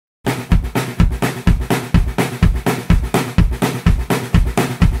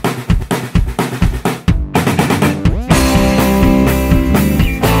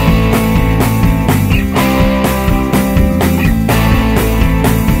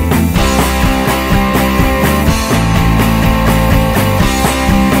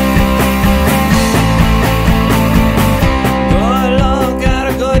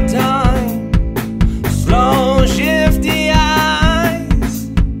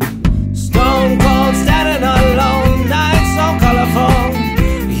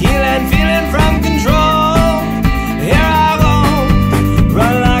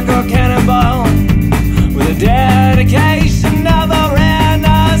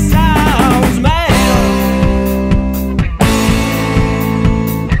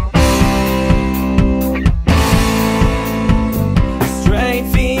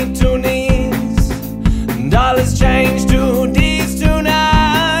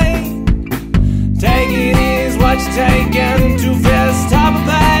taken to fist top of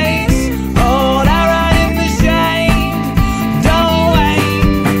pace. Hold out right in the shade. Don't wait,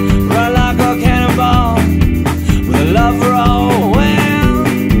 run like a cannonball with a love for all wind.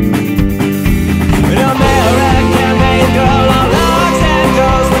 An American made girl on locks and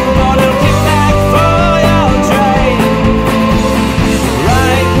goes looking for a little kickback for your trade.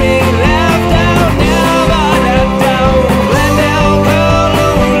 Right wing, left out, never let down. Let down, girl,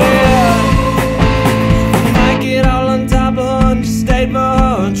 who live. Might get all on top of understate for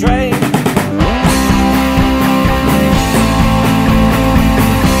her trade.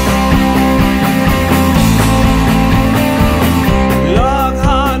 Look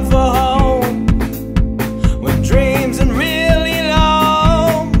hard for home with dreams and really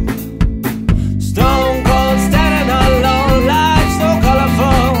low. Stone cold standing alone, life so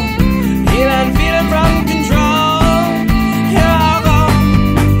colorful, healing, feeling from control. Here I go,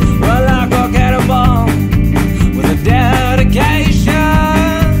 run like a cannonball with a dedication.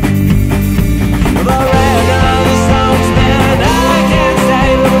 The record of the songs, man, I can't say.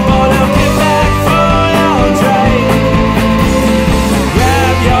 Looking for a little kickback for your trade.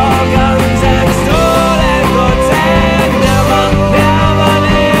 Grab your guns and stolen goods and never, never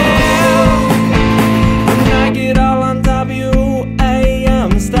live. When I get all on top of you,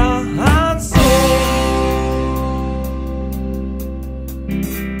 AM start soon.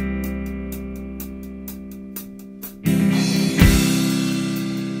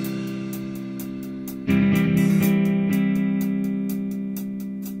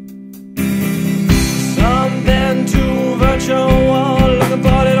 Something too virtual, looking for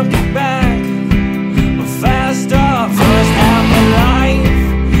a little kickback, a faster first half of life.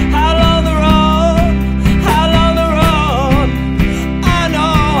 How long the road, how long the road. I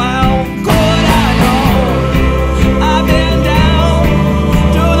know how good I know. I've been down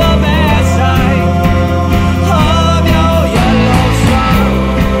to the bad side of your yellow sun.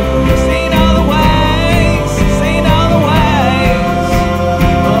 Seen all the ways, seen all the ways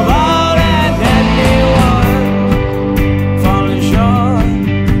of all and anyone falling short,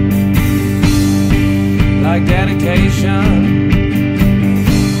 like dedication.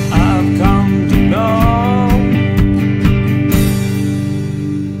 I've come to know.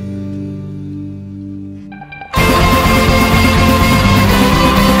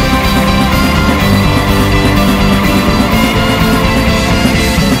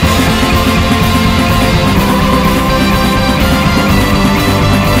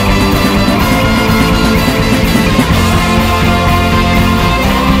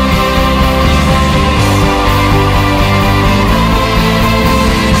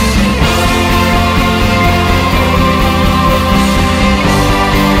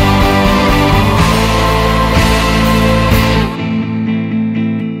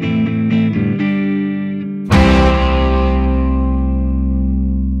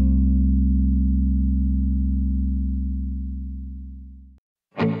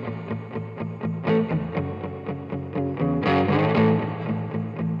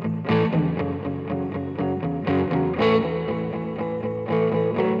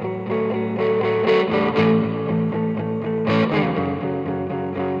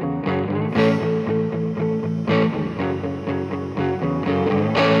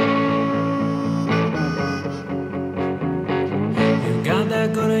 You got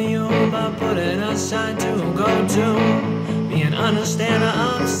that good in you, but put it aside to go to be an understander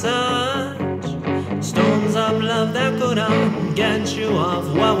of such storms of love that couldn't get you off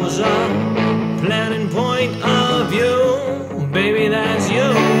what was a planning point of view. Baby, that's you,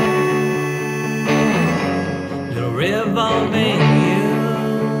 little revolving you.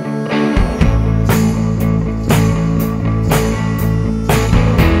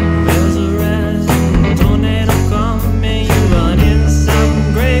 There's a red tornado coming, you run in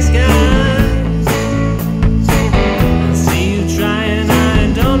some gray skies. I see you trying,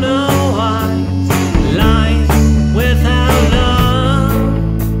 I don't know why. Life without love.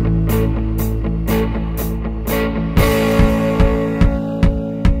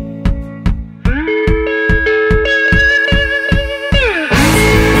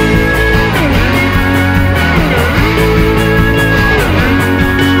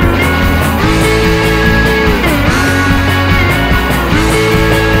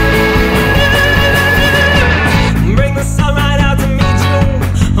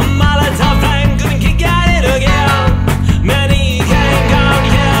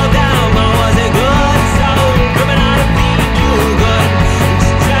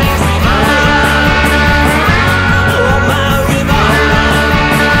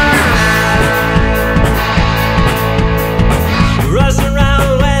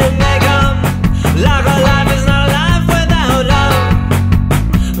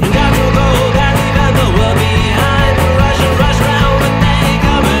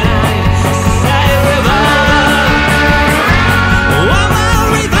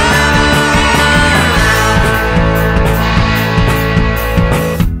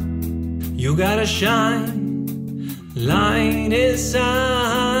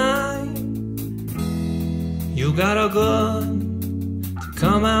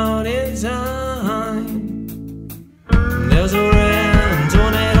 come out in time. There's a red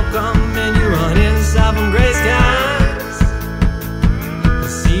tornado coming, you run inside from gray skies. I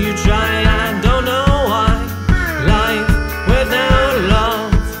see you try, I don't know why. Life without love.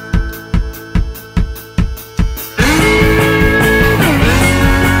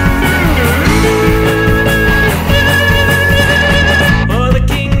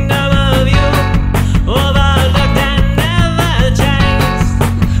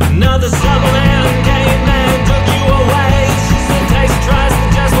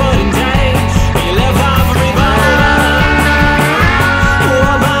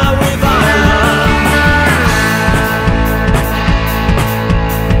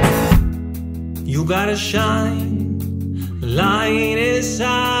 You gotta shine, light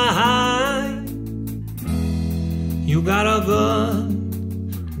inside. You gotta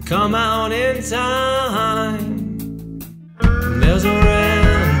good, come out in time. There's a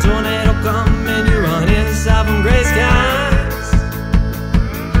red tornado coming, you run inside from gray skies.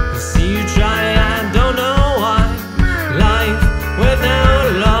 I see you try, I don't know why. Life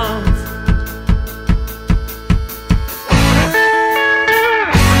without love.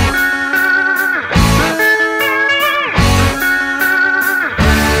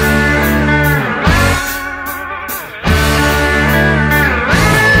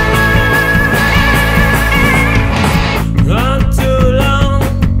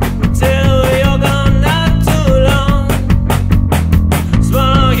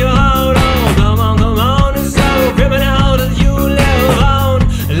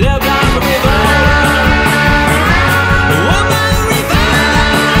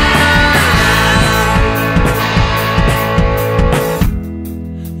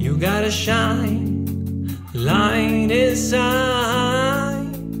 Shine, light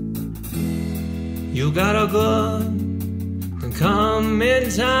inside. You got a good and come in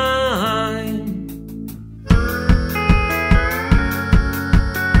time.